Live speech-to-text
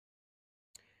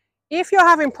If you're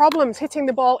having problems hitting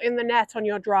the ball in the net on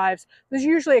your drives, there's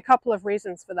usually a couple of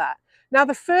reasons for that. Now,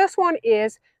 the first one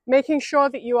is making sure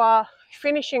that you are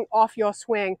finishing off your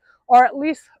swing, or at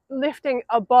least lifting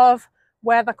above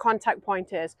where the contact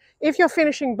point is. If you're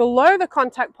finishing below the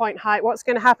contact point height, what's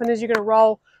going to happen is you're going to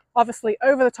roll obviously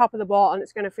over the top of the ball and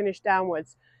it's going to finish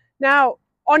downwards. Now,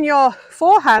 on your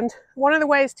forehand, one of the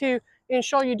ways to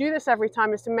ensure you do this every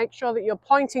time is to make sure that you're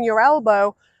pointing your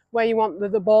elbow where you want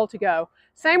the ball to go.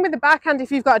 Same with the backhand.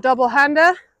 If you've got a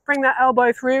double-hander, bring that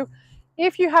elbow through.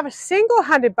 If you have a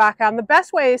single-handed backhand, the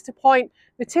best way is to point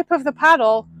the tip of the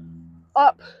paddle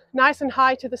up nice and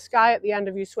high to the sky at the end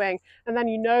of your swing, and then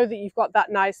you know that you've got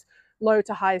that nice low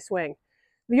to high swing.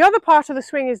 The other part of the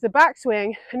swing is the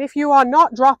backswing, and if you are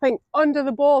not dropping under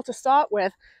the ball to start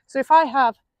with, so if I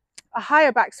have a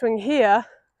higher backswing here,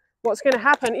 what's going to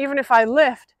happen, even if I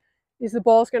lift, is the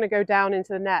ball's going to go down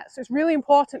into the net. So it's really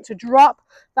important to drop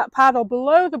that paddle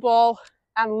below the ball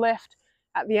and lift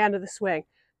at the end of the swing.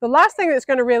 The last thing that's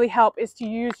going to really help is to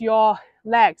use your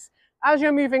legs. As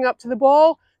you're moving up to the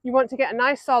ball, you want to get a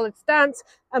nice solid stance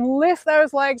and lift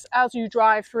those legs as you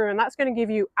drive through, and that's going to give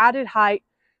you added height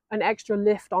and extra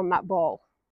lift on that ball.